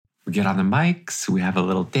We get on the mics, we have a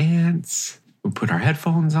little dance, we put our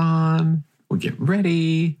headphones on, we get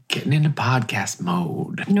ready, getting into podcast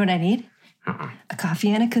mode. You know what I need? A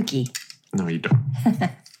coffee and a cookie. No, you don't.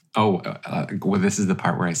 Well, this is the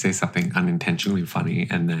part where I say something unintentionally funny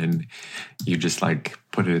and then you just like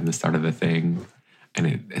put it in the start of the thing, and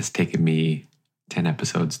it has taken me 10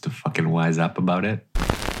 episodes to fucking wise up about it.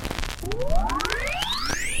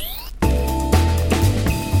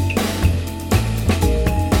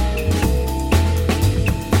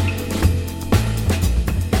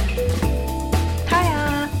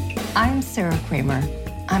 Hiya, I'm Sarah Kramer.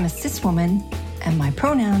 I'm a cis woman, and my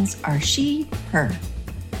pronouns are she, her.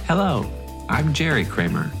 Hello, I'm Jerry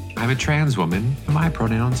Kramer. I'm a trans woman, and my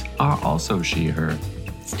pronouns are also she, her.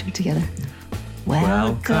 Let's do it together.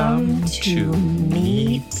 Welcome to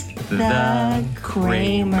Meet the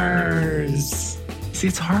Kramers. See,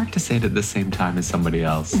 it's hard to say it at the same time as somebody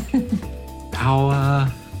else. How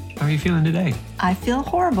are you feeling today? I feel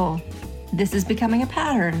horrible. This is becoming a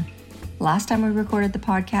pattern. Last time we recorded the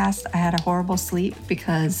podcast, I had a horrible sleep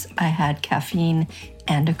because I had caffeine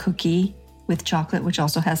and a cookie with chocolate, which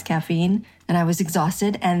also has caffeine, and I was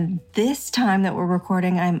exhausted. And this time that we're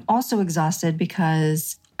recording, I'm also exhausted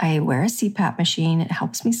because I wear a CPAP machine. It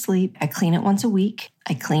helps me sleep. I clean it once a week.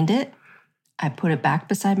 I cleaned it. I put it back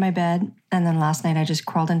beside my bed. And then last night I just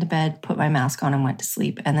crawled into bed, put my mask on and went to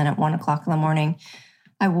sleep. And then at 1 o'clock in the morning,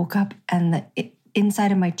 I woke up and the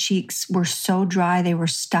inside of my cheeks were so dry, they were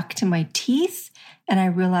stuck to my teeth. And I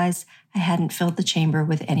realized I hadn't filled the chamber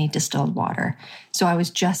with any distilled water. So I was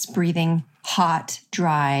just breathing hot,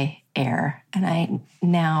 dry air. And I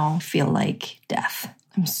now feel like death.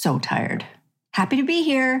 I'm so tired. Happy to be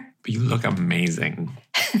here. But you look amazing.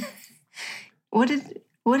 What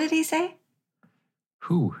did he say?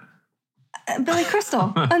 Who? Billy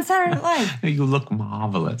Crystal on Saturday Night Live. You look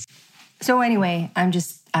marvelous. So anyway,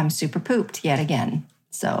 I'm super pooped yet again.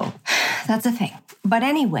 So that's a thing. But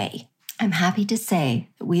anyway, I'm happy to say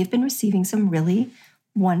that we have been receiving some really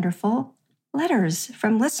wonderful letters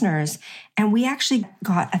from listeners. And we actually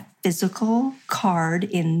got a physical card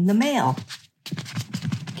in the mail.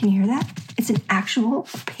 Can you hear that? It's an actual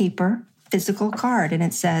paper physical card. And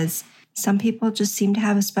it says, some people just seem to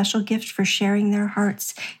have a special gift for sharing their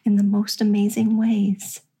hearts in the most amazing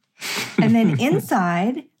ways. And then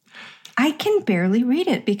inside, I can barely read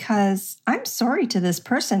it because I'm sorry to this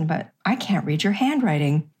person, but I can't read your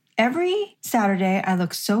handwriting. Every Saturday, I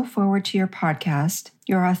look so forward to your podcast.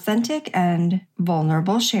 Your authentic and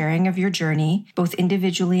vulnerable sharing of your journey, both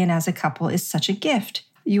individually and as a couple, is such a gift.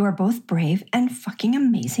 You are both brave and fucking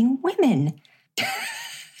amazing women. Can't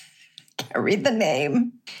read the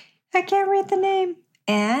name. I can't read the name.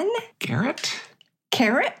 Anne? Garrett?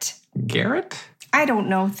 Carrot? Garrett? I don't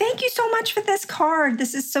know. Thank you so much for this card.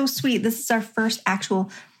 This is so sweet. This is our first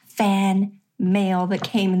actual fan mail that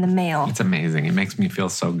came in the mail. It's amazing. It makes me feel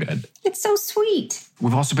so good. It's so sweet.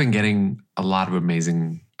 We've also been getting a lot of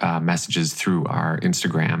amazing messages through our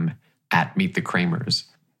Instagram at Meet the Kramers.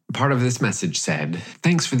 Part of this message said,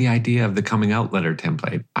 thanks for the idea of the coming out letter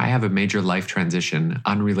template. I have a major life transition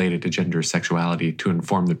unrelated to gender or sexuality to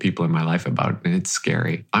inform the people in my life about, and it's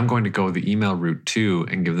scary. I'm going to go the email route too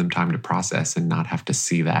and give them time to process and not have to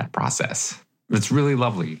see that process. It's really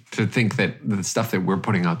lovely to think that the stuff that we're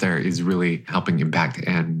putting out there is really helping impact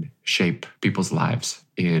and shape people's lives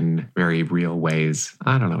in very real ways.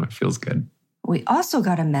 I don't know, it feels good. We also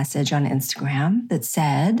got a message on Instagram that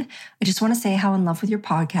said, I just want to say how in love with your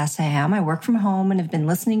podcast I am. I work from home and have been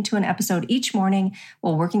listening to an episode each morning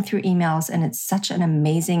while working through emails, and it's such an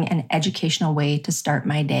amazing and educational way to start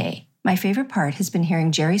my day. My favorite part has been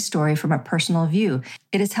hearing Jerry's story from a personal view.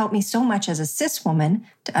 It has helped me so much as a cis woman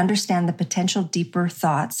to understand the potential deeper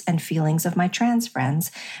thoughts and feelings of my trans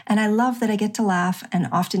friends, and I love that I get to laugh and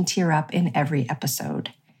often tear up in every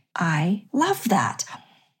episode. I love that.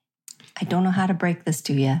 I don't know how to break this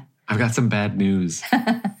to you. I've got some bad news.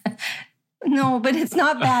 No, but it's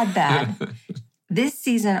not bad. This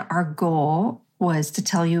season, our goal was to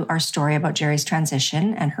tell you our story about Jerry's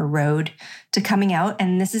transition and her road to coming out.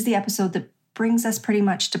 And this is the episode that brings us pretty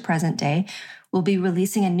much to present day. We'll be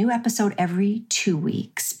releasing a new episode every 2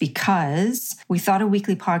 weeks because we thought a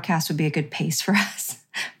weekly podcast would be a good pace for us.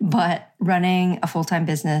 But running a full-time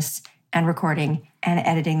business and recording and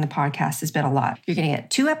editing the podcast has been a lot. You're going to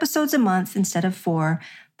get 2 episodes a month instead of 4,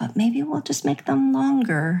 but maybe we'll just make them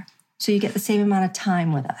longer so you get the same amount of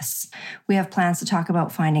time with us. We have plans to talk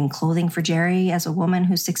about finding clothing for Jerry as a woman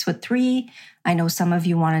who's 6'3". I know some of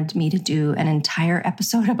you wanted me to do an entire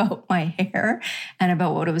episode about my hair and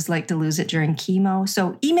about what it was like to lose it during chemo.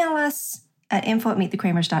 So email us at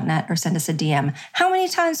info@meetthecramers.net or send us a DM. How many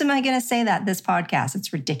times am I going to say that this podcast?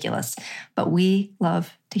 It's ridiculous. But we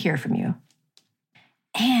love to hear from you.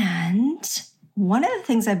 And one of the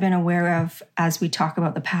things I've been aware of as we talk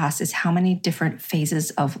about the past is how many different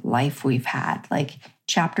phases of life we've had, like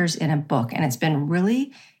chapters in a book. And it's been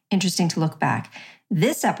really interesting to look back.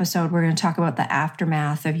 This episode, we're going to talk about the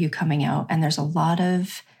aftermath of you coming out. And there's a lot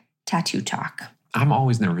of tattoo talk. I'm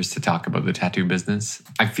always nervous to talk about the tattoo business.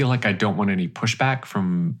 I feel like I don't want any pushback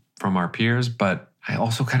from our peers, but I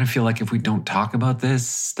also kind of feel like if we don't talk about this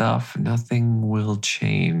stuff, nothing will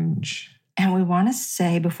change. And we want to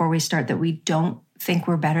say before we start that we don't think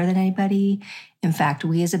we're better than anybody. In fact,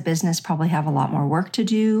 we as a business probably have a lot more work to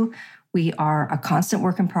do. We are a constant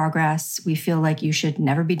work in progress. We feel like you should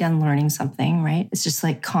never be done learning something, right? It's just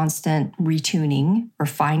like constant retuning or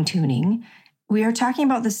fine-tuning. We are talking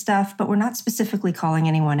about this stuff, but we're not specifically calling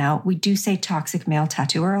anyone out. We do say toxic male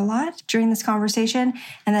tattooer a lot during this conversation,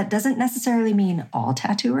 and that doesn't necessarily mean all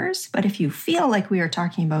tattooers. But if you feel like we are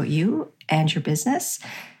talking about you and your business,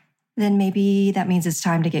 then maybe that means it's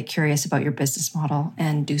time to get curious about your business model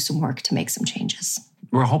and do some work to make some changes.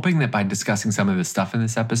 We're hoping that by discussing some of this stuff in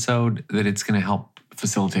this episode, that it's going to help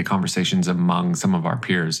facilitate conversations among some of our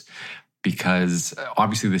peers. Because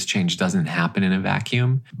obviously this change doesn't happen in a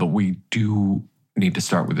vacuum, but we do need to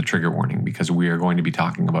start with a trigger warning because we are going to be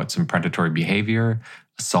talking about some predatory behavior,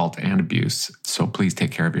 assault, and abuse. So please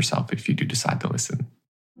take care of yourself if you do decide to listen.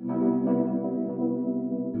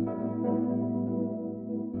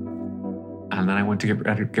 And then I went to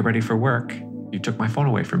get ready for work. You took my phone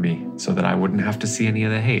away from me so that I wouldn't have to see any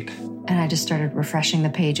of the hate. And I just started refreshing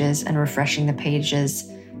the pages. And I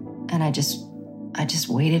just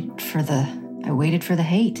waited for the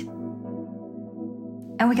hate.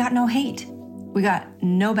 And we got no hate. We got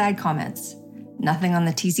no bad comments. Nothing on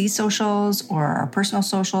the TZ socials or our personal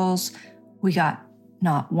socials. We got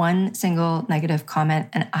not one single negative comment,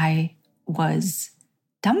 and I was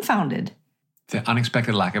dumbfounded. The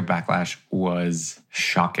unexpected lack of backlash was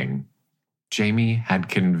shocking. Jamie had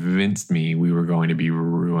convinced me we were going to be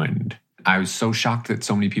ruined. I was so shocked that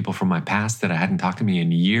so many people from my past that I hadn't talked to me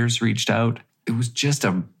in years reached out. It was just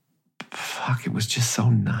it was just so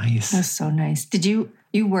nice. It was so nice. Did you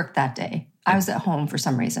worked that day? I was at home for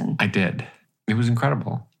some reason. I did. It was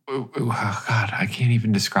incredible. Oh, God, I can't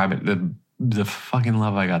even describe it. The fucking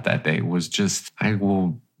love I got that day was just, I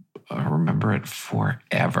will remember it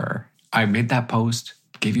forever. I made that post,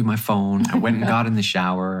 gave you my phone. I went and got in the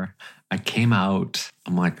shower. I came out.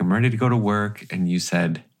 I'm like, I'm ready to go to work. And you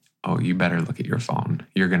said, oh, you better look at your phone.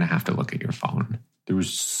 You're going to have to look at your phone. There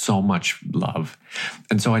was so much love.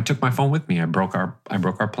 And so I took my phone with me. I broke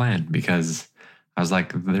our plan because I was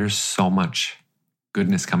like, there's so much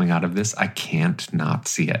goodness coming out of this. I can't not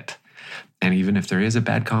see it. And even if there is a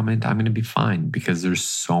bad comment, I'm going to be fine because there's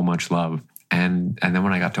so much love. And then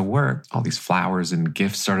when I got to work, all these flowers and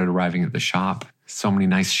gifts started arriving at the shop. So many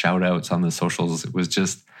nice shout outs on the socials. It was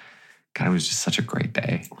just such a great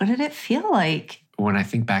day. What did it feel like? When I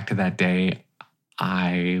think back to that day,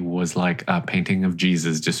 I was like a painting of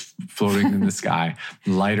Jesus just floating in the sky,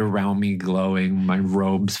 light around me glowing, my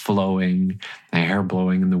robes flowing, my hair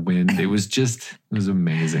blowing in the wind. It was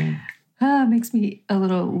amazing. It makes me a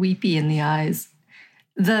little weepy in the eyes.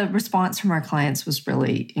 The response from our clients was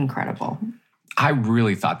really incredible. I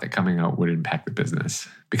really thought that coming out would impact the business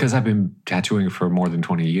because I've been tattooing for more than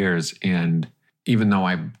 20 years. And even though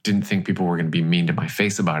I didn't think people were going to be mean to my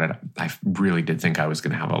face about it, I really did think I was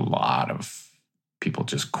going to have a lot of people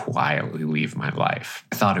just quietly leave my life.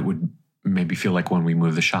 I thought it would maybe feel like when we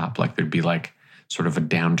moved the shop, like there'd be like sort of a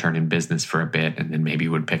downturn in business for a bit and then maybe it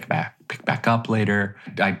would pick back up later.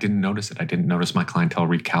 I didn't notice it. I didn't notice my clientele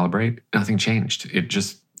recalibrate. Nothing changed. It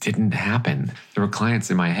just didn't happen. There were clients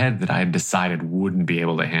in my head that I had decided wouldn't be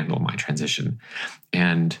able to handle my transition.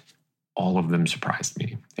 And all of them surprised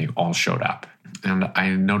me. They all showed up. And I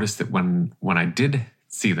noticed that when I did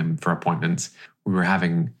see them for appointments, we were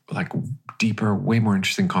having like deeper, way more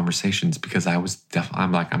interesting conversations because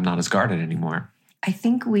I'm not as guarded anymore. I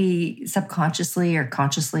think we subconsciously or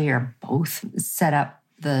consciously or both set up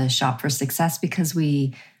the shop for success because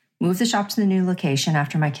we moved the shop to the new location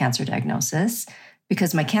after my cancer diagnosis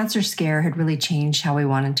because my cancer scare had really changed how we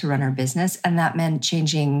wanted to run our business. And that meant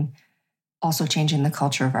changing the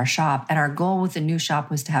culture of our shop. And our goal with the new shop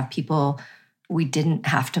was to have people we didn't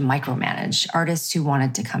have to micromanage, artists who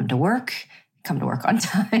wanted to come to work on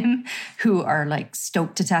time, who are like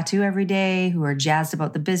stoked to tattoo every day, who are jazzed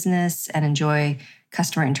about the business and enjoy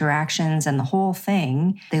customer interactions and the whole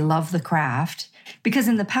thing. They love the craft. Because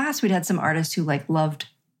in the past, we'd had some artists who like loved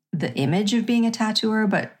the image of being a tattooer,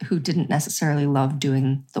 but who didn't necessarily love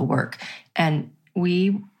doing the work. And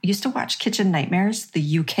we used to watch Kitchen Nightmares,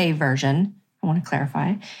 the UK version, I want to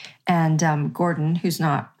clarify. And Gordon, who's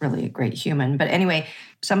not really a great human, but anyway,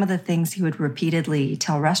 some of the things he would repeatedly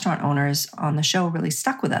tell restaurant owners on the show really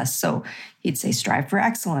stuck with us. So he'd say, strive for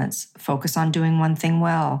excellence, focus on doing one thing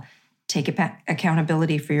well, take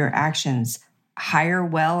accountability for your actions, hire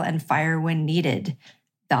well and fire when needed,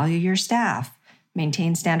 value your staff,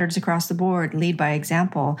 maintain standards across the board, lead by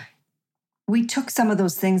example. We took some of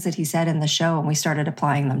those things that he said in the show and we started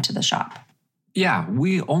applying them to the shop. Yeah,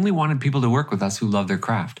 we only wanted people to work with us who love their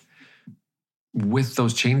craft. With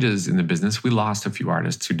those changes in the business, we lost a few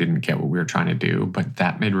artists who didn't get what we were trying to do, but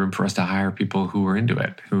that made room for us to hire people who were into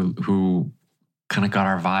it, who kind of got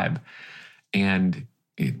our vibe. And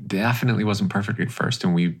it definitely wasn't perfect at first,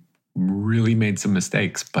 and we really made some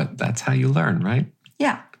mistakes, but that's how you learn, right?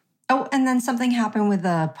 Yeah. Oh, and then something happened with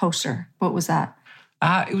the poster. What was that?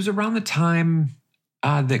 It was around the time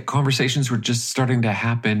that conversations were just starting to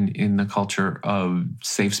happen in the culture of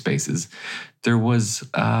safe spaces. There was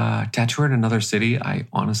a tattooer in another city, I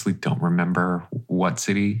honestly don't remember what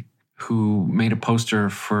city, who made a poster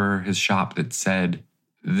for his shop that said,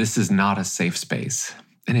 "This is not a safe space."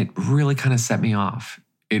 And it really kind of set me off.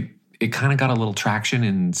 It kind of got a little traction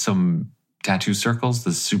in some tattoo circles,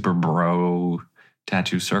 the super bro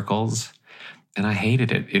tattoo circles. And I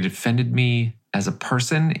hated it. It offended me as a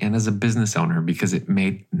person and as a business owner because it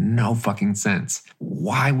made no fucking sense.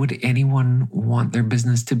 Why would anyone want their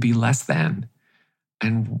business to be less than?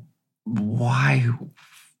 And why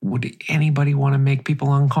would anybody want to make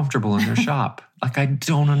people uncomfortable in their shop? Like, I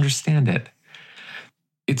don't understand it.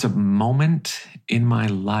 It's a moment in my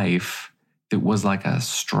life that was like a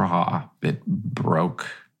straw that broke,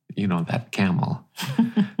 that camel.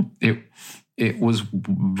 It was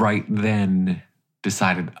right then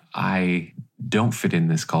decided I don't fit in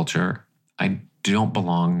this culture. I don't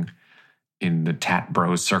belong in the tat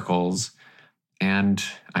bro circles. And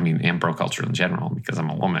bro culture in general, because I'm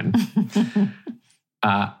a woman.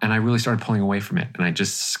 And I really started pulling away from it. And I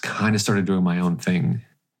just kind of started doing my own thing.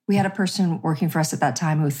 We had a person working for us at that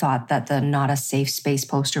time who thought that the Not a Safe Space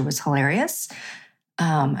poster was hilarious.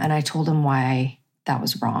 And I told him why that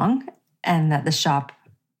was wrong and that the shop,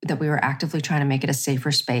 that we were actively trying to make it a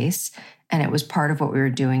safer space. And it was part of what we were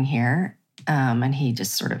doing here. And he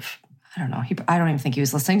just sort of, I don't know, I don't even think he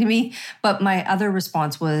was listening to me. But my other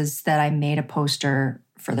response was that I made a poster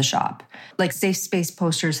for the shop. Like, safe space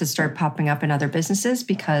posters had started popping up in other businesses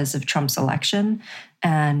because of Trump's election.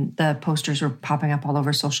 And the posters were popping up all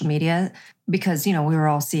over social media because, we were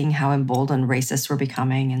all seeing how emboldened racists were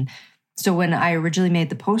becoming. And so when I originally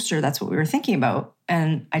made the poster, that's what we were thinking about.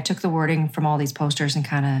 And I took the wording from all these posters and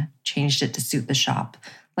kind of changed it to suit the shop.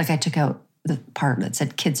 Like, I took out the part that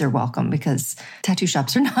said kids are welcome because tattoo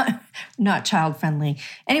shops are not child friendly.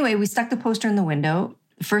 Anyway, we stuck the poster in the window.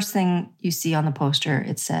 The first thing you see on the poster,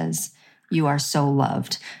 it says, "You are so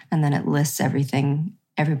loved." And then it lists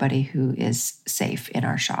everybody who is safe in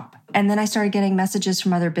our shop. And then I started getting messages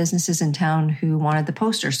from other businesses in town who wanted the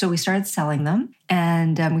poster. So we started selling them,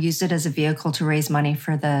 and we used it as a vehicle to raise money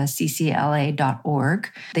for the ccla.org.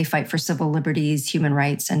 They fight for civil liberties, human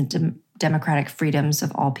rights, and democratic freedoms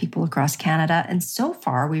of all people across Canada. And so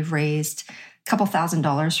far, we've raised a couple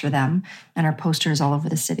 $1,000s for them, and our poster is all over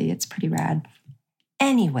the city. It's pretty rad.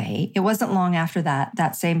 Anyway, it wasn't long after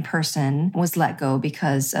that same person was let go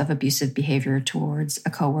because of abusive behavior towards a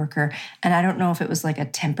coworker. And I don't know if it was like a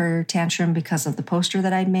temper tantrum because of the poster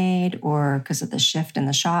that I'd made or because of the shift in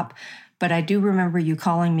the shop. But I do remember you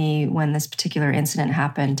calling me when this particular incident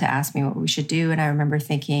happened to ask me what we should do. And I remember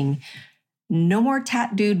thinking, no more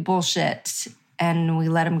tat dude bullshit. And we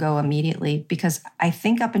let him go immediately because I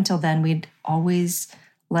think up until then, we'd always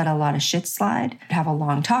let a lot of shit slide, have a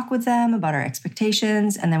long talk with them about our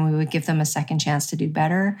expectations, and then we would give them a second chance to do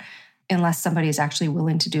better. Unless somebody is actually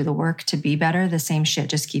willing to do the work to be better, the same shit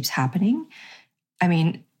just keeps happening.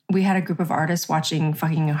 We had a group of artists watching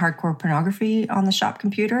fucking hardcore pornography on the shop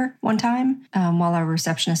computer one time while our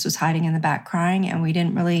receptionist was hiding in the back crying, and we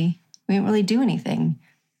didn't really do anything.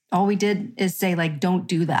 All we did is say, don't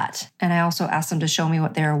do that. And I also asked them to show me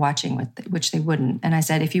what they were watching, which they wouldn't. And I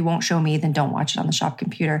said, if you won't show me, then don't watch it on the shop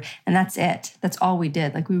computer. And that's it. That's all we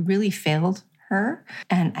did. We really failed her.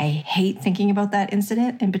 And I hate thinking about that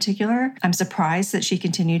incident in particular. I'm surprised that she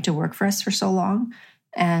continued to work for us for so long.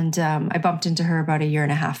 And I bumped into her about 1.5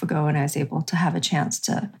 years ago, and I was able to have a chance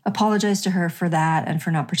to apologize to her for that and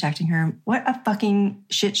for not protecting her. What a fucking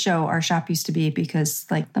shit show our shop used to be because,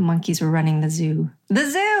 the monkeys were running the zoo. The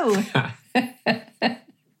zoo!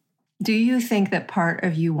 Do you think that part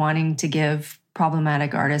of you wanting to give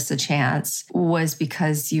problematic artists a chance was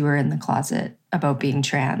because you were in the closet about being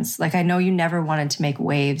trans. Like, I know you never wanted to make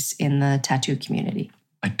waves in the tattoo community.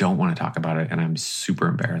 I don't want to talk about it, and I'm super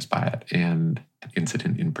embarrassed by it. And an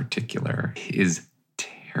incident in particular is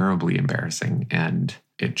terribly embarrassing, and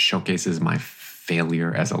it showcases my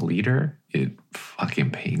failure as a leader. It fucking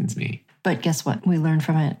pains me. But guess what? We learned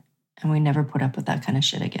from it, and we never put up with that kind of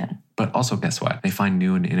shit again. But also, guess what? They find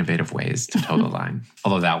new and innovative ways to toe the line.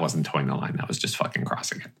 Although that wasn't towing the line. That was just fucking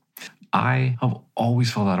crossing it. I have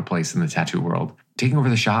always felt out of place in the tattoo world. Taking over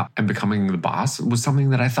the shop and becoming the boss was something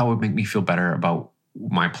that I thought would make me feel better about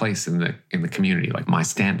my place in the community, like my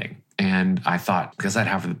standing. And I thought, because I'd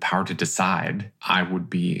have the power to decide, I would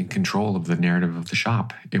be in control of the narrative of the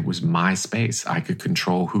shop. It was my space. I could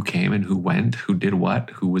control who came and who went, who did what,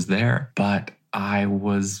 who was there. But I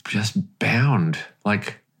was just bound,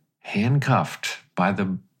 like handcuffed by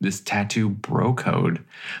this tattoo bro code.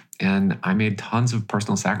 And I made tons of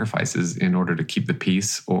personal sacrifices in order to keep the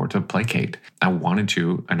peace or to placate. I wanted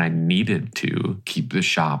to, and I needed to keep the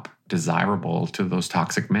shop desirable to those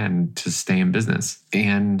toxic men to stay in business.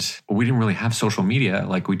 And we didn't really have social media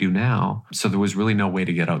like we do now. So there was really no way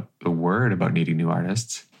to get out the word about needing new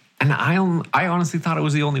artists. And I honestly thought it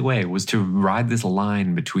was the only way, was to ride this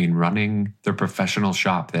line between running the professional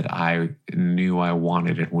shop that I knew I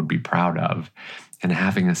wanted and would be proud of, and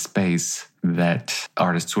having a space that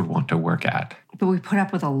artists would want to work at. But we put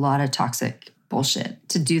up with a lot of toxic bullshit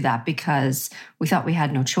to do that because we thought we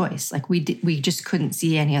had no choice. Like we just couldn't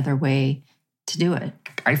see any other way to do it.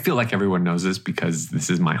 I feel like everyone knows this because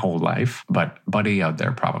this is my whole life, but Buddy out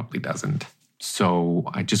there probably doesn't. So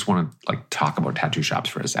I just want to talk about tattoo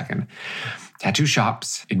shops for a second. Tattoo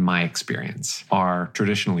shops, in my experience, are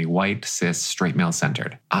traditionally white, cis, straight male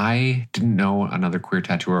centered. I didn't know another queer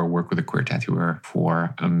tattooer or work with a queer tattooer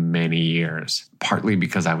for many years, partly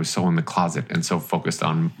because I was so in the closet and so focused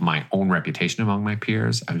on my own reputation among my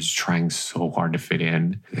peers. I was trying so hard to fit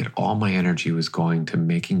in that all my energy was going to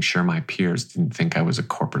making sure my peers didn't think I was a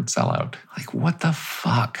corporate sellout. Like, what the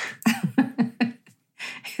fuck?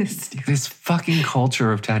 This fucking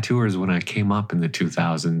culture of tattooers when I came up in the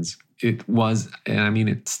 2000s, it was, and I mean,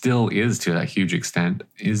 it still is to a huge extent,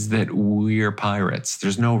 is that we're pirates.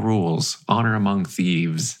 There's no rules. Honor among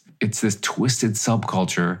thieves. It's this twisted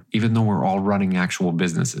subculture, even though we're all running actual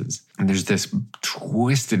businesses. And there's this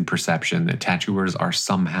twisted perception that tattooers are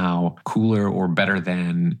somehow cooler or better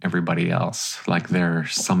than everybody else. Like they're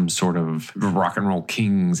some sort of rock and roll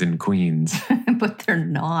kings and queens. But they're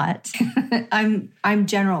not. I'm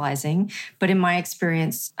generalizing, but in my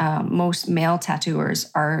experience, most male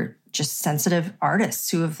tattooers are just sensitive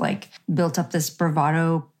artists who have built up this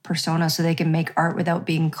bravado persona so they can make art without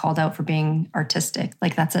being called out for being artistic.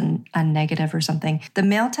 Like that's a negative or something. The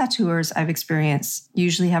male tattooers I've experienced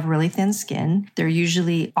usually have really thin skin. They're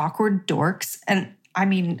usually awkward dorks. And I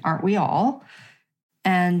mean, aren't we all?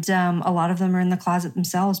 And a lot of them are in the closet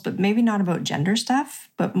themselves, but maybe not about gender stuff,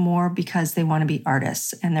 but more because they want to be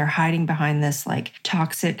artists and they're hiding behind this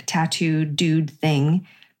toxic tattoo dude thing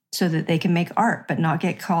so that they can make art, but not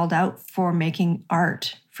get called out for making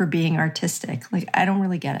art, for being artistic. I don't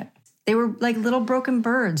really get it. They were like little broken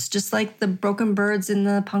birds, just like the broken birds in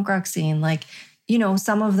the punk rock scene.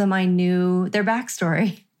 Some of them I knew their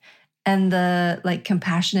backstory. And the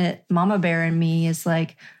compassionate mama bear in me is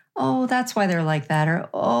like, oh, that's why they're like that. Or,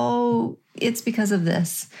 oh, it's because of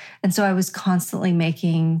this. And so I was constantly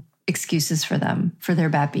making excuses for them, for their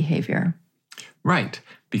bad behavior. Right,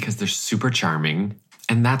 because they're super charming.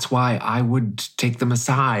 And that's why I would take them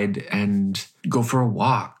aside and go for a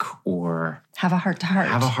walk or have a heart-to-heart.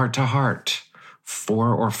 Have a heart-to-heart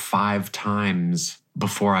 4 or 5 times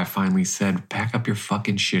before I finally said, pack up your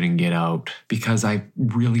fucking shit and get out. Because I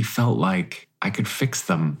really felt like I could fix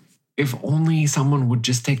them. If only someone would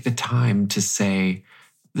just take the time to say,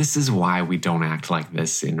 this is why we don't act like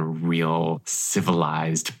this in a real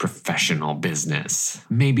civilized professional business.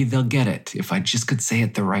 Maybe they'll get it if I just could say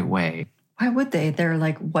it the right way. Why would they? They're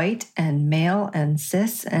white and male and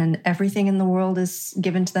cis and everything in the world is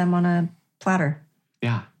given to them on a platter.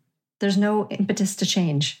 Yeah. There's no impetus to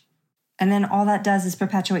change. And then all that does is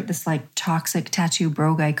perpetuate this toxic tattoo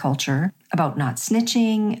bro guy culture about not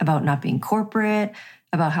snitching, about not being corporate,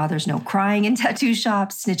 about how there's no crying in tattoo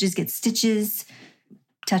shops. Snitches get stitches.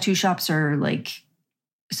 Tattoo shops are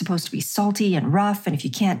supposed to be salty and rough. And if you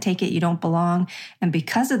can't take it, you don't belong. And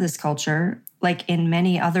because of this culture, like in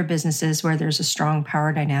many other businesses where there's a strong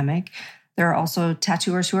power dynamic, there are also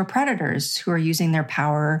tattooers who are predators, who are using their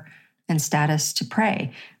power and status to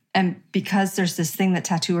prey. And because there's this thing that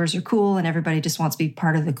tattooers are cool and everybody just wants to be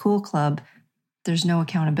part of the cool club, there's no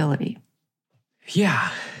accountability.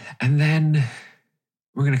 Yeah. And then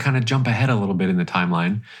we're going to kind of jump ahead a little bit in the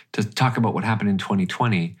timeline to talk about what happened in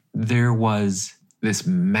 2020. There was this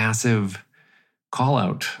massive call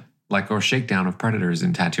out, or shakedown of predators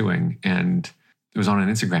in tattooing. And it was on an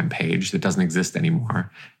Instagram page that doesn't exist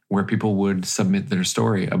anymore, where people would submit their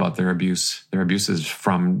story about their abuses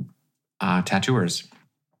from tattooers.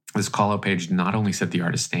 This call out page not only said the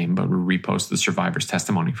artist's name, but would repost the survivor's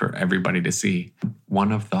testimony for everybody to see.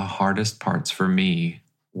 One of the hardest parts for me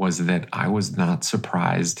was that I was not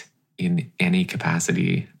surprised in any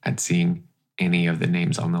capacity at seeing any of the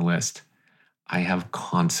names on the list. I have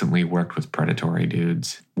constantly worked with predatory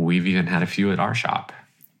dudes. We've even had a few at our shop.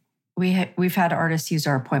 We've had artists use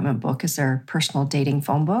our appointment book as their personal dating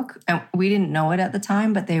phone book. And we didn't know it at the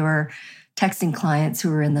time, but they were texting clients who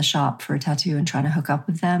were in the shop for a tattoo and trying to hook up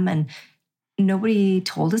with them. And nobody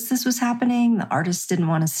told us this was happening. The artists didn't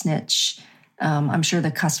want to snitch. I'm sure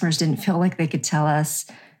the customers didn't feel like they could tell us.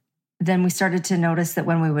 Then we started to notice that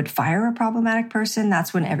when we would fire a problematic person,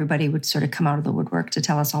 that's when everybody would sort of come out of the woodwork to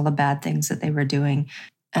tell us all the bad things that they were doing.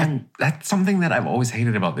 And that's something that I've always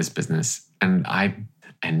hated about this business. And I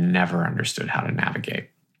never understood how to navigate.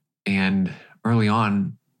 And early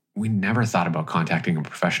on, we never thought about contacting a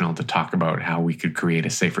professional to talk about how we could create a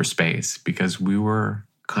safer space, because we were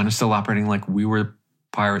kind of still operating like we were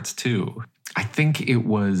pirates too. I think it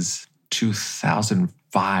was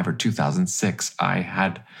 2005 or 2006, I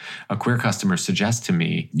had a queer customer suggest to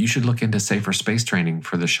me, you should look into safer space training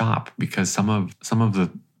for the shop, because some of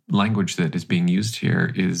the language that is being used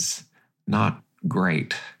here is not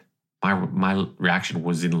great. My reaction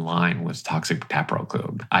was in line with Toxic Taproot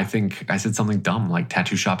Club. I think I said something dumb like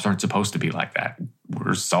tattoo shops aren't supposed to be like that.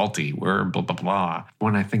 We're salty. We're blah, blah, blah.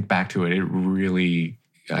 When I think back to it, it really,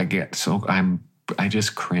 I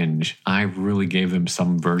just cringe. I really gave them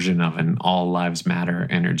some version of an all lives matter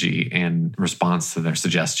energy in response to their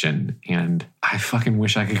suggestion. And I fucking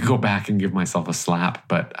wish I could go back and give myself a slap.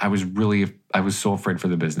 But I was so afraid for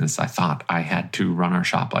the business. I thought I had to run our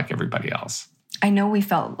shop like everybody else. I know we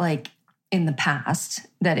felt like in the past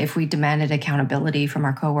that if we demanded accountability from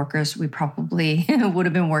our coworkers, we probably would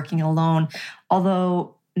have been working alone.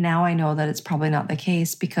 Although now I know that it's probably not the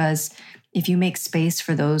case, because if you make space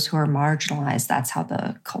for those who are marginalized, that's how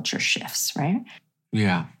the culture shifts, right?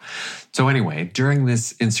 Yeah. So anyway, during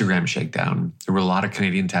this Instagram shakedown, there were a lot of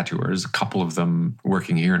Canadian tattooers, a couple of them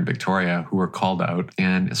working here in Victoria, who were called out.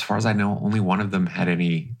 And as far as I know, only one of them had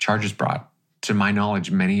any charges brought. To my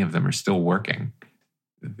knowledge, many of them are still working.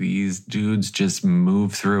 These dudes just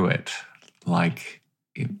move through it like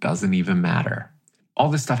it doesn't even matter. All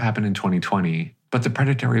this stuff happened in 2020, but the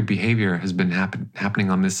predatory behavior has been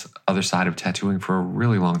happening on this other side of tattooing for a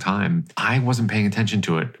really long time. I wasn't paying attention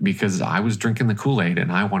to it because I was drinking the Kool-Aid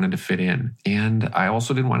and I wanted to fit in. And I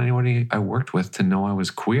also didn't want anybody I worked with to know I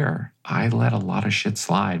was queer. I let a lot of shit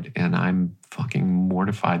slide, and I'm fucking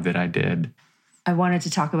mortified that I did. I wanted to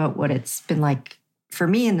talk about what it's been like for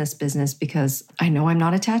me in this business, because I know I'm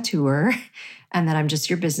not a tattooer and that I'm just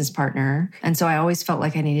your business partner. And so I always felt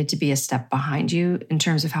like I needed to be a step behind you in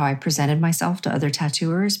terms of how I presented myself to other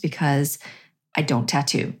tattooers, because I don't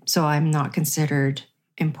tattoo. So I'm not considered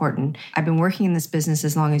important. I've been working in this business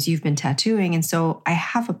as long as you've been tattooing. And so I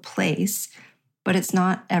have a place, but it's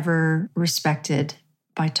not ever respected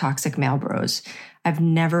by toxic male bros. I've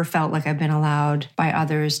never felt like I've been allowed by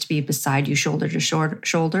others to be beside you shoulder to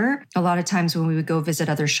shoulder. A lot of times when we would go visit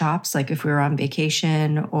other shops, like if we were on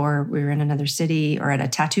vacation or we were in another city or at a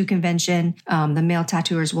tattoo convention, the male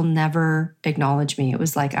tattooers will never acknowledge me. It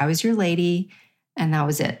was like I was your lady and that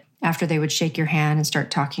was it. After they would shake your hand and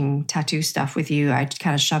start talking tattoo stuff with you, I'd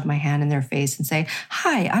kind of shove my hand in their face and say,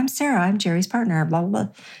 "Hi, I'm Sarah. I'm Jerry's partner, blah, blah,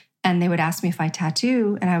 blah." And they would ask me if I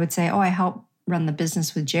tattoo, and I would say, "Oh, I help run the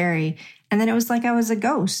business with Jerry." And then it was like I was a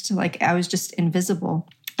ghost, like I was just invisible.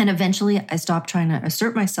 And eventually I stopped trying to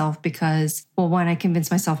assert myself because, well, one, I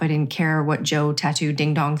convinced myself I didn't care what Joe Tattoo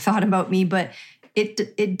Ding Dong thought about me, but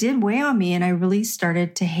it did weigh on me. And I really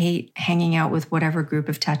started to hate hanging out with whatever group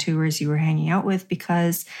of tattooers you were hanging out with,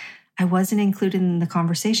 because I wasn't included in the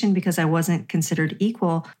conversation because I wasn't considered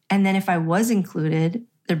equal. And then if I was included,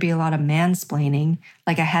 there'd be a lot of mansplaining.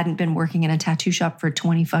 Like I hadn't been working in a tattoo shop for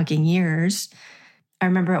 20 fucking years. I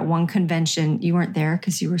remember at one convention, you weren't there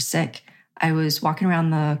because you were sick. I was walking around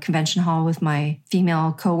the convention hall with my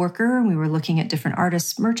female coworker, and we were looking at different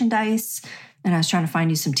artists' merchandise. And I was trying to find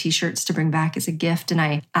you some t-shirts to bring back as a gift. And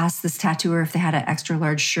I asked this tattooer if they had an extra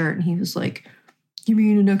large shirt. And he was like, "You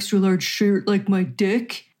mean an extra large shirt like my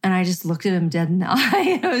dick?" And I just looked at him dead in the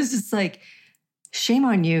eye. And I was just like, shame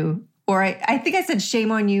on you. Or I think I said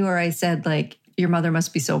shame on you, or I said like, your mother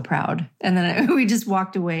must be so proud. And then we just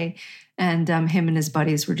walked away, and him and his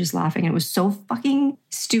buddies were just laughing. It was so fucking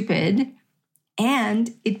stupid.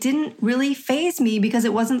 And it didn't really faze me because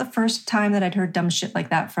it wasn't the first time that I'd heard dumb shit like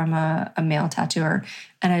that from a male tattooer.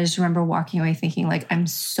 And I just remember walking away thinking, like, I'm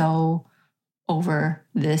so over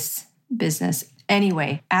this business.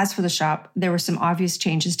 Anyway, as for the shop, there were some obvious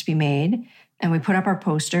changes to be made. And we put up our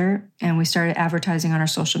poster and we started advertising on our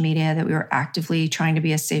social media that we were actively trying to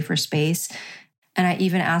be a safer space. And I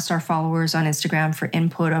even asked our followers on Instagram for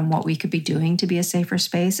input on what we could be doing to be a safer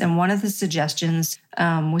space. And one of the suggestions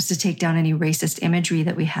was to take down any racist imagery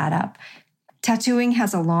that we had up. Tattooing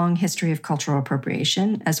has a long history of cultural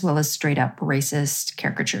appropriation, as well as straight up racist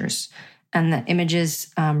caricatures. And the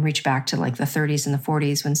images reach back to like the 30s and the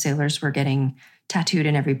 40s when sailors were getting tattooed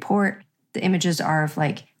in every port. The images are of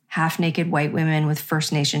like half-naked white women with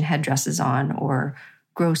First Nation headdresses on, or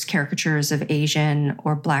gross caricatures of Asian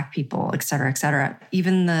or Black people, et cetera, et cetera.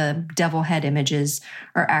 Even the devil head images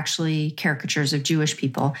are actually caricatures of Jewish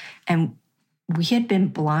people. And we had been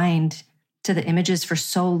blind to the images for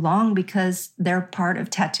so long because they're part of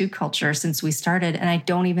tattoo culture since we started. And I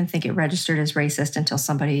don't even think it registered as racist until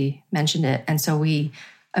somebody mentioned it. And so we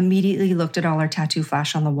immediately looked at all our tattoo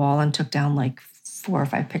flash on the wall and took down like 4 or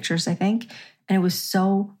 5 pictures, I think. And it was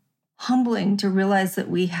so humbling to realize that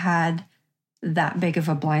we had that big of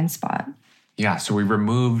a blind spot. Yeah, so we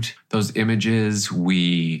removed those images.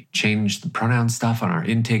 We changed the pronoun stuff on our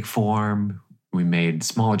intake form. We made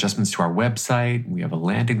small adjustments to our website. We have a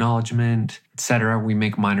land acknowledgement, etc. We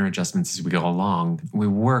make minor adjustments as we go along. We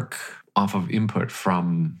work off of input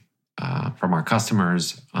from our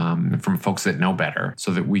customers, from folks that know better,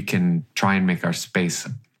 so that we can try and make our space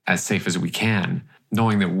as safe as we can,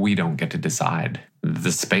 knowing that we don't get to decide.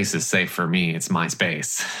 The space is safe for me. It's my space.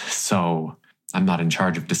 So I'm not in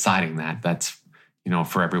charge of deciding that. That's,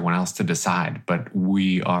 for everyone else to decide. But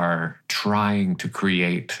we are trying to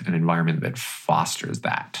create an environment that fosters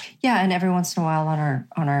that. Yeah, and every once in a while on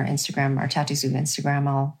our Instagram, our Tattoo Zoo Instagram,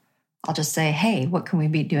 I'll just say, hey, what can we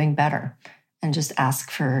be doing better? And just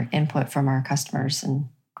ask for input from our customers and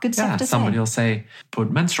good stuff to say. Somebody will say,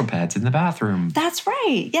 put menstrual pads in the bathroom. That's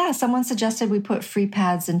right. Yeah, someone suggested we put free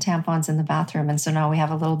pads and tampons in the bathroom. And so now we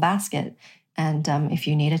have a little basket. And if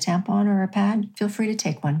you need a tampon or a pad, feel free to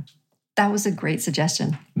take one. That was a great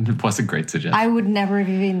suggestion. It was a great suggestion. I would never have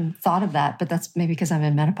even thought of that, but that's maybe because I'm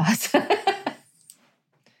in menopause.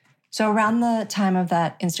 So around the time of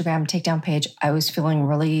that Instagram takedown page, I was feeling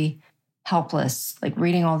really helpless, like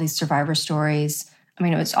reading all these survivor stories. I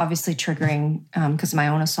mean, it was obviously triggering because of my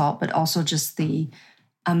own assault, but also just the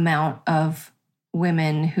amount of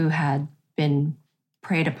women who had been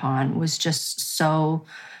preyed upon was just so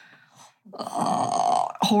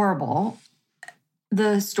horrible.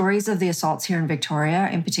 The stories of the assaults here in Victoria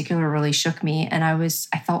in particular really shook me, and I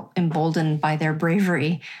felt emboldened by their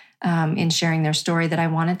bravery in sharing their story, that I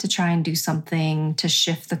wanted to try and do something to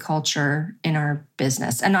shift the culture in our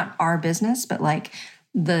business, and not our business, but like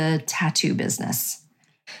the tattoo business.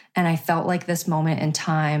 And I felt like this moment in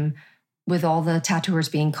time with all the tattooers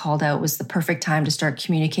being called out was the perfect time to start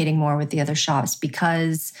communicating more with the other shops,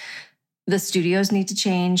 because the studios need to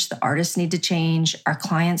change, the artists need to change, our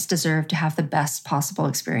clients deserve to have the best possible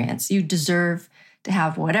experience. You deserve to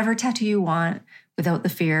have whatever tattoo you want without the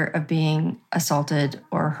fear of being assaulted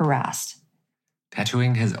or harassed.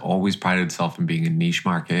 Tattooing has always prided itself in being a niche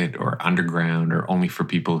market or underground or only for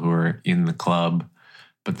people who are in the club.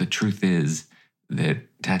 But the truth is that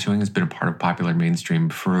tattooing has been a part of popular mainstream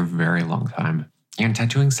for a very long time. And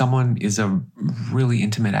tattooing someone is a really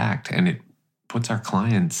intimate act, and it puts our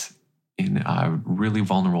clients in a really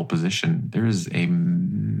vulnerable position. There is a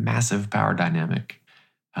massive power dynamic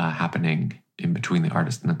happening in between the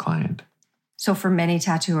artist and the client. So for many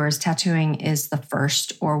tattooers, tattooing is the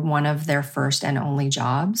first or one of their first and only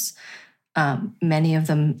jobs. Many of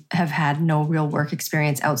them have had no real work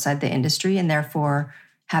experience outside the industry and therefore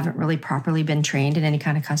haven't really properly been trained in any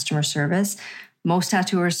kind of customer service. Most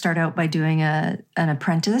tattooers start out by doing an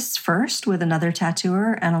apprentice first with another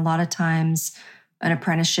tattooer, and a lot of times an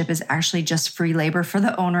apprenticeship is actually just free labor for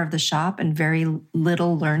the owner of the shop, and very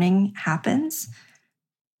little learning happens.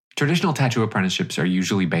 Traditional tattoo apprenticeships are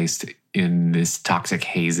usually based in this toxic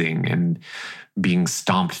hazing and being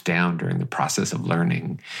stomped down during the process of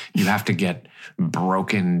learning. You have to get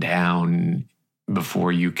broken down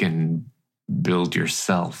before you can build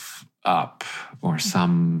yourself up, or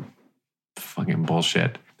some fucking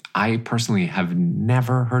bullshit. I personally have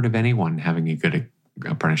never heard of anyone having a good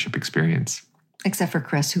apprenticeship experience. Except for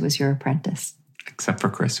Chris, who was your apprentice. Except for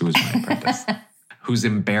Chris, who was my apprentice. Who's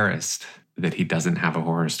embarrassed that he doesn't have a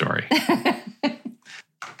horror story.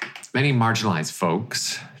 Many marginalized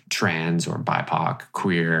folks, trans or BIPOC,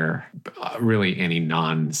 queer, really any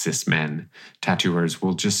non-cis men tattooers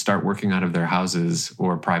will just start working out of their houses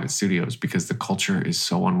or private studios because the culture is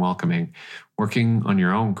so unwelcoming. Working on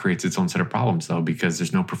your own creates its own set of problems, though, because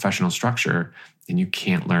there's no professional structure and you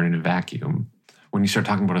can't learn in a vacuum. When you start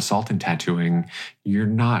talking about assault in tattooing, you're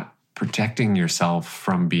not protecting yourself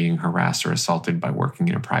from being harassed or assaulted by working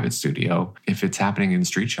in a private studio. If it's happening in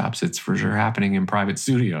street shops, it's for sure happening in private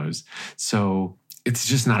studios. So it's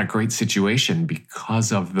just not a great situation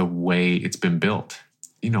because of the way it's been built.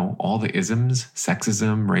 You know, all the isms,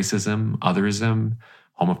 sexism, racism, otherism,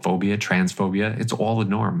 homophobia, transphobia, it's all the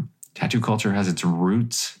norm. Tattoo culture has its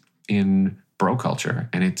roots in bro culture,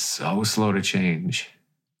 and it's so slow to change.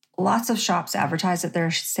 Lots of shops advertise that they're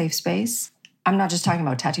a safe space. I'm not just talking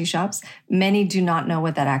about tattoo shops. Many do not know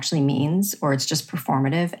what that actually means, or it's just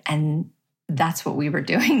performative. And that's what we were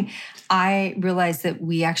doing. I realized that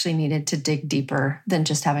we actually needed to dig deeper than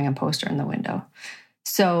just having a poster in the window.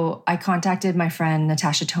 So I contacted my friend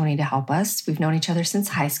Natasha Toney to help us. We've known each other since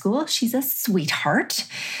high school. She's a sweetheart.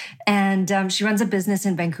 And she runs a business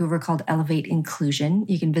in Vancouver called Elevate Inclusion.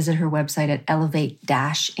 You can visit her website at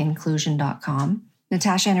elevate-inclusion.com.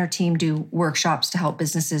 Natasha and her team do workshops to help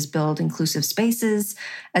businesses build inclusive spaces,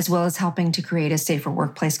 as well as helping to create a safer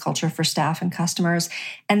workplace culture for staff and customers.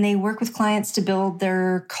 And they work with clients to build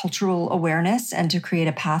their cultural awareness and to create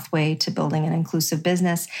a pathway to building an inclusive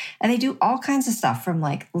business. And they do all kinds of stuff from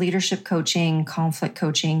like leadership coaching, conflict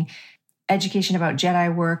coaching, education about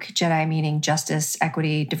Jedi work, Jedi meaning justice,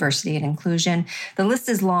 equity, diversity, and inclusion. The list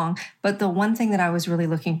is long, but the one thing that I was really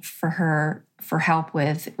looking for her for help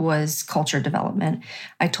with was culture development.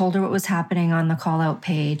 I told her what was happening on the call out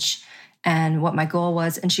page and what my goal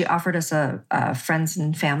was, and she offered us a friends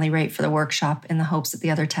and family rate for the workshop in the hopes that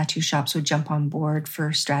the other tattoo shops would jump on board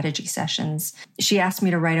for strategy sessions. She asked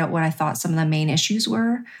me to write out what I thought some of the main issues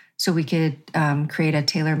were so we could create a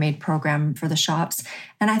tailor-made program for the shops.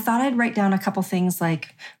 And I thought I'd write down a couple things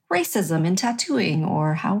like racism in tattooing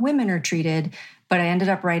or how women are treated, but I ended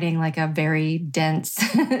up writing like a very dense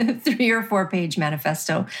 3 or 4 page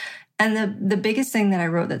manifesto. And the biggest thing that I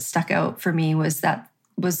wrote that stuck out for me was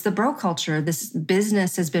the bro culture. This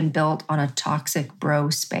business has been built on a toxic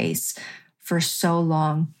bro space for so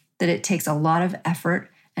long that it takes a lot of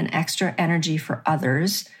effort and extra energy for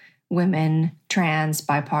others, women, trans,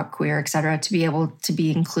 BIPOC, queer, et cetera, to be able to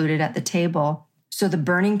be included at the table. So the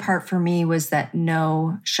burning part for me was that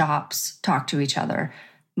no shops talk to each other.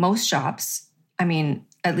 Most shops, I mean,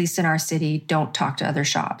 at least in our city, don't talk to other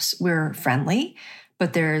shops. We're friendly,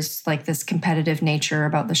 but there's like this competitive nature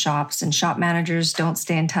about the shops, and shop managers don't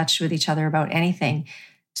stay in touch with each other about anything.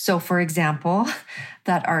 So for example,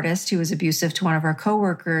 that artist who was abusive to one of our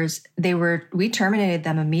coworkers, we terminated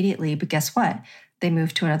them immediately, but guess what? They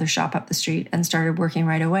moved to another shop up the street and started working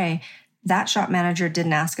right away. That shop manager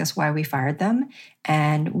didn't ask us why we fired them,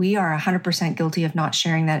 and we are 100% guilty of not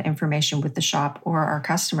sharing that information with the shop or our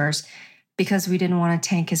customers because we didn't want to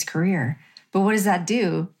tank his career. But what does that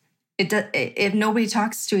do? If nobody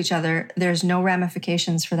talks to each other, there's no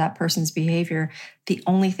ramifications for that person's behavior. The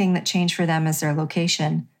only thing that changed for them is their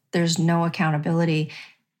location. There's no accountability.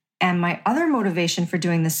 And my other motivation for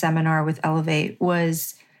doing this seminar with Elevate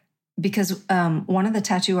was because one of the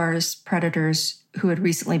tattoo artist predators who had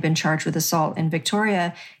recently been charged with assault in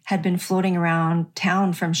Victoria had been floating around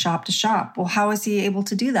town from shop to shop. Well, how is he able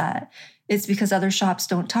to do that? It's because other shops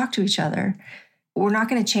don't talk to each other. We're not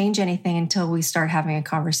going to change anything until we start having a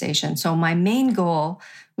conversation. So my main goal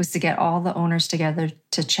was to get all the owners together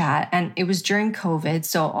to chat. And it was during COVID,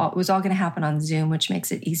 so it was all going to happen on Zoom, which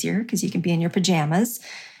makes it easier because you can be in your pajamas.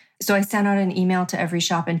 So I sent out an email to every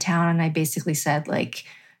shop in town, and I basically said, like,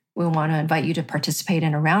 we want to invite you to participate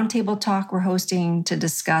in a roundtable talk we're hosting to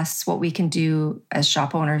discuss what we can do as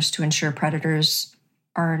shop owners to ensure predators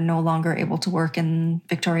are no longer able to work in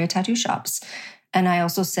Victoria tattoo shops. And I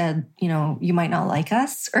also said, you might not like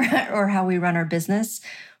us or how we run our business,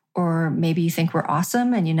 or maybe you think we're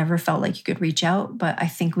awesome and you never felt like you could reach out. But I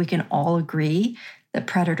think we can all agree that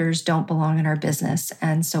predators don't belong in our business.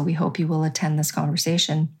 And so we hope you will attend this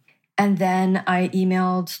conversation. And then I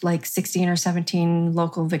emailed like 16 or 17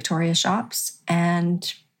 local Victoria shops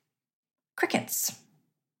and crickets.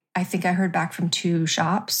 I think I heard back from 2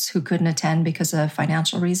 shops who couldn't attend because of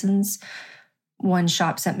financial reasons. One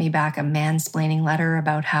shop sent me back a mansplaining letter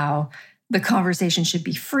about how the conversation should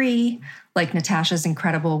be free, like Natasha's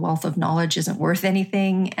incredible wealth of knowledge isn't worth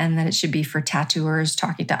anything, and that it should be for tattooers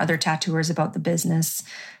talking to other tattooers about the business,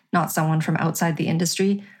 not someone from outside the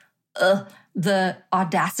industry. The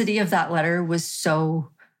audacity of that letter was so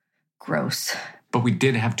gross. But we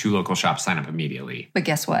did have 2 local shops sign up immediately. But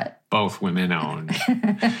guess what? Both women-owned.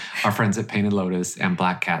 Our friends at Painted Lotus and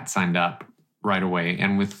Black Cat signed up right away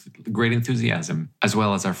and with great enthusiasm, as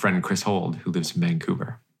well as our friend Chris Hold, who lives in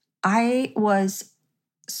Vancouver. I was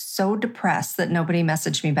so depressed that nobody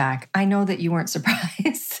messaged me back. I know that you weren't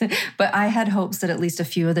surprised, but I had hopes that at least a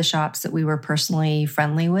few of the shops that we were personally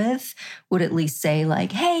friendly with would at least say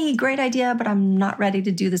like, hey, great idea, but I'm not ready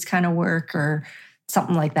to do this kind of work or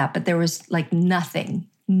something like that. But there was like nothing,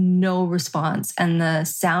 no response. And the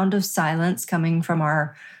sound of silence coming from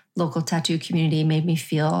our local tattoo community made me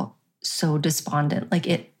feel so despondent. Like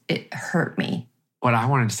it hurt me. What I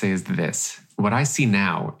wanted to say is this. What I see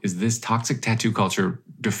now is this toxic tattoo culture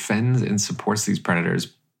defends and supports these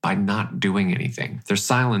predators by not doing anything. Their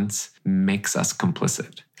silence makes us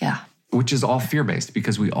complicit. Yeah. Which is all fear-based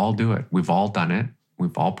because we all do it. We've all done it.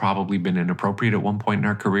 We've all probably been inappropriate at one point in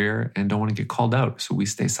our career and don't want to get called out, so we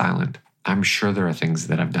stay silent. I'm sure there are things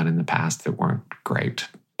that I've done in the past that weren't great,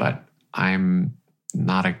 but I'm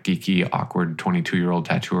not a geeky, awkward 22-year-old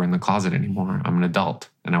tattooer in the closet anymore. I'm an adult,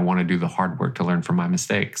 and I want to do the hard work to learn from my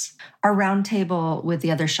mistakes. Our roundtable with the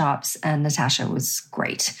other shops and Natasha was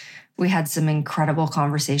great. We had some incredible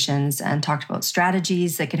conversations and talked about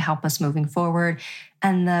strategies that could help us moving forward.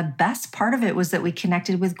 And the best part of it was that we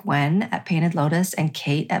connected with Gwen at Painted Lotus and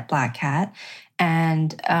Kate at Black Cat.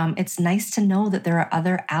 And it's nice to know that there are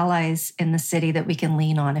other allies in the city that we can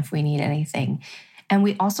lean on if we need anything. And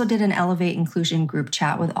we also did an Elevate Inclusion group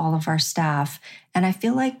chat with all of our staff. And I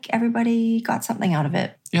feel like everybody got something out of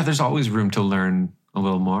it. Yeah, there's always room to learn a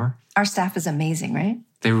little more. Our staff is amazing, right?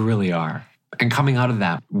 They really are. And coming out of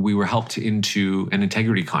that, we were helped into an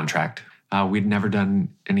integrity contract. We'd never done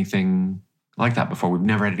anything like that before. We've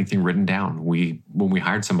never had anything written down. When we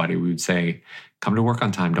hired somebody, we would say, come to work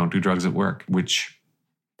on time, don't do drugs at work, which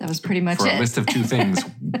that was pretty much for it. a list of 2 things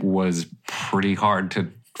was pretty hard to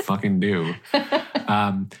fucking do.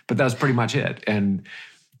 But that was pretty much it. And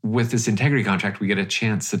with this integrity contract, we get a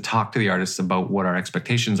chance to talk to the artists about what our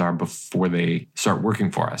expectations are before they start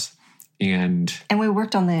working for us. And we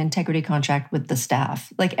worked on the integrity contract with the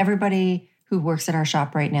staff. Like everybody who works at our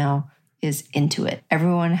shop right now is into it.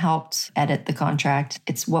 Everyone helped edit the contract.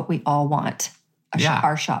 It's what we all want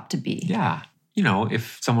our shop to be. Yeah. You know,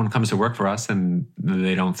 if someone comes to work for us and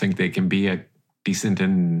they don't think they can be a decent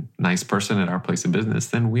and nice person at our place of business,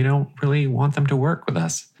 then we don't really want them to work with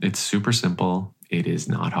us. It's super simple. It is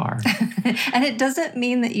not hard. And it doesn't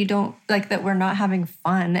mean that you don't, like that we're not having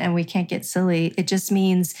fun and we can't get silly. It just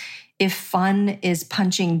means if fun is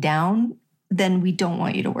punching down, then we don't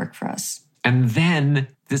want you to work for us. And then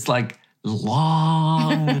this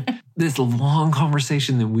long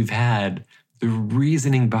conversation that we've had, the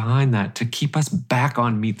reasoning behind that to keep us back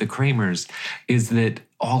on Meet the Kramers is that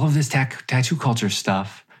all of this tattoo culture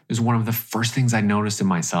stuff is one of the first things I noticed in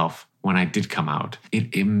myself when I did come out.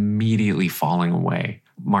 It immediately falling away.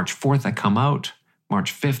 March 4th, I come out.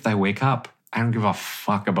 March 5th, I wake up. I don't give a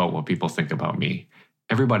fuck about what people think about me.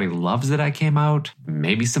 Everybody loves that I came out.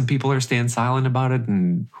 Maybe some people are staying silent about it,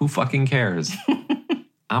 and who fucking cares?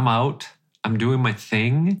 I'm out. I'm doing my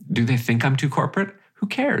thing. Do they think I'm too corporate? Who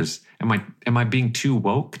cares? Am I being too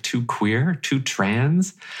woke, too queer, too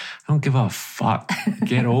trans? I don't give a fuck.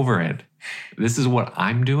 Get over it. This is what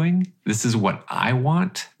I'm doing. This is what I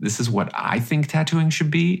want. This is what I think tattooing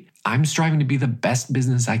should be. I'm striving to be the best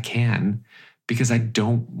business I can because I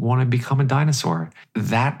don't want to become a dinosaur.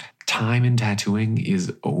 That time in tattooing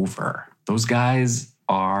is over. Those guys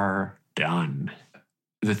are done.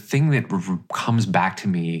 The thing that comes back to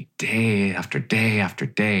me day after day after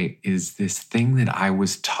day is this thing that I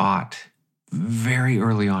was taught very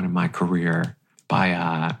early on in my career by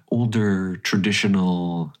an older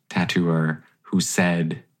traditional tattooer who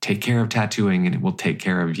said, take care of tattooing and it will take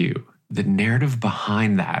care of you. The narrative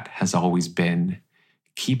behind that has always been,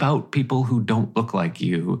 keep out people who don't look like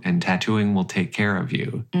you and tattooing will take care of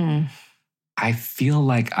you. Mm. I feel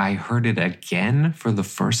like I heard it again for the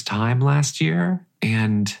first time last year.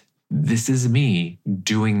 And this is me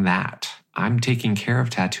doing that. I'm taking care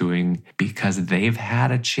of tattooing because they've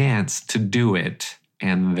had a chance to do it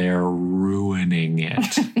and they're ruining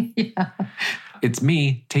it. Yeah. It's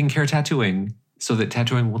me taking care of tattooing so that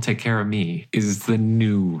tattooing will take care of me is the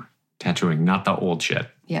new tattooing, not the old shit.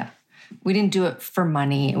 Yeah. We didn't do it for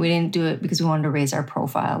money. We didn't do it because we wanted to raise our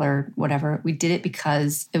profile or whatever. We did it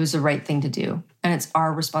because it was the right thing to do. And it's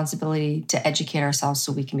our responsibility to educate ourselves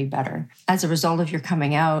so we can be better. As a result of your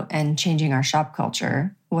coming out and changing our shop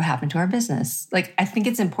culture, what happened to our business? Like, I think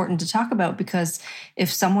it's important to talk about because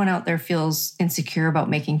if someone out there feels insecure about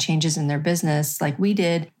making changes in their business like we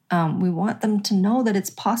did, We want them to know that it's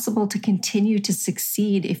possible to continue to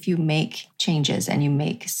succeed if you make changes and you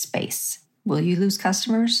make space. Will you lose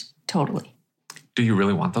customers? Totally. Do you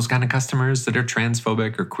really want those kind of customers that are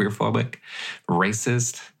transphobic or queerphobic,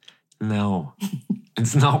 racist? No,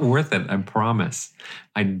 it's not worth it. I promise.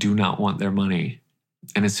 I do not want their money.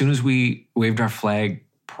 And as soon as we waved our flag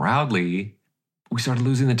proudly, we started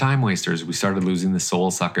losing the time wasters. We started losing the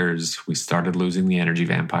soul suckers. We started losing the energy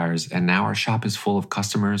vampires. And now our shop is full of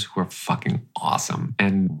customers who are fucking awesome.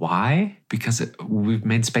 And why? Because we've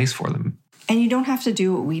made space for them. And you don't have to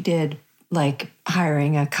do what we did, like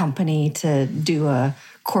hiring a company to do a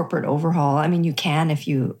corporate overhaul. I mean, you can if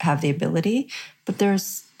you have the ability. But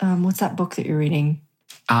there's, what's that book that you're reading?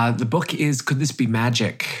 The book is Could This Be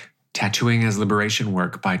Magic? Tattooing as Liberation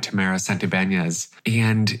Work by Tamara Santibanez.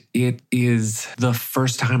 And it is the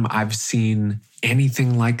first time I've seen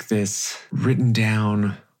anything like this written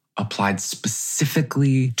down, applied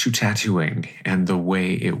specifically to tattooing and the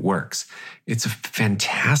way it works. It's a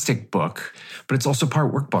fantastic book, but it's also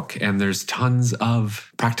part workbook. And there's tons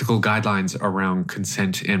of practical guidelines around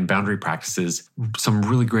consent and boundary practices. Some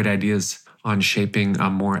really great ideas on shaping a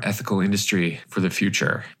more ethical industry for the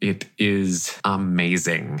future. It is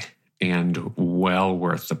amazing and well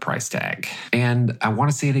worth the price tag. And I want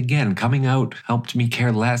to say it again, coming out helped me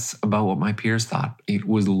care less about what my peers thought. It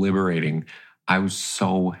was liberating. I was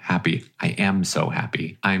so happy. I am so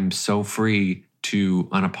happy. I'm so free to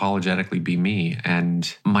unapologetically be me.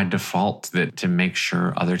 And my default that to make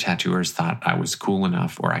sure other tattooers thought I was cool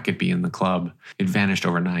enough or I could be in the club, it vanished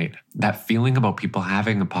overnight. That feeling about people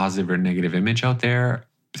having a positive or negative image out there,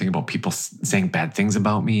 think about people saying bad things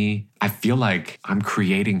about me. I feel like I'm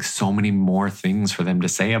creating so many more things for them to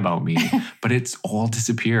say about me, but it's all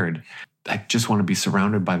disappeared. I just want to be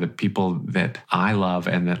surrounded by the people that I love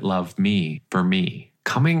and that love me for me.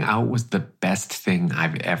 Coming out was the best thing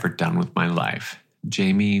I've ever done with my life.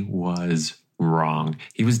 Jamie was wrong.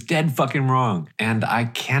 He was dead fucking wrong. And I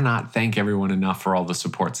cannot thank everyone enough for all the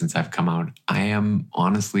support since I've come out. I am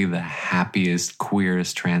honestly the happiest,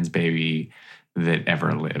 queerest trans baby that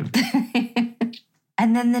ever lived.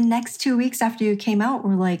 And then the next 2 weeks after you came out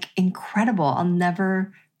were like incredible. I'll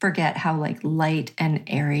never forget how like light and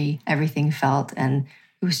airy everything felt. And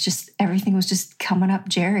it was just, everything was just coming up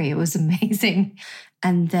Jerry. It was amazing.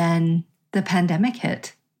 And then the pandemic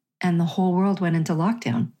hit and the whole world went into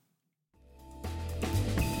lockdown.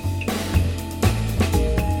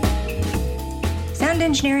 Sound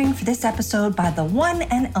engineering for this episode by the one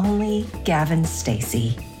and only Gavin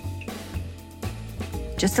Stacey.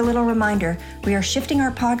 Just a little reminder, we are shifting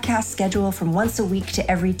our podcast schedule from once a week to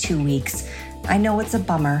every 2 weeks. I know it's a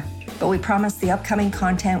bummer, but we promise the upcoming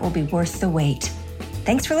content will be worth the wait.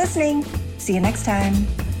 Thanks for listening. See you next time.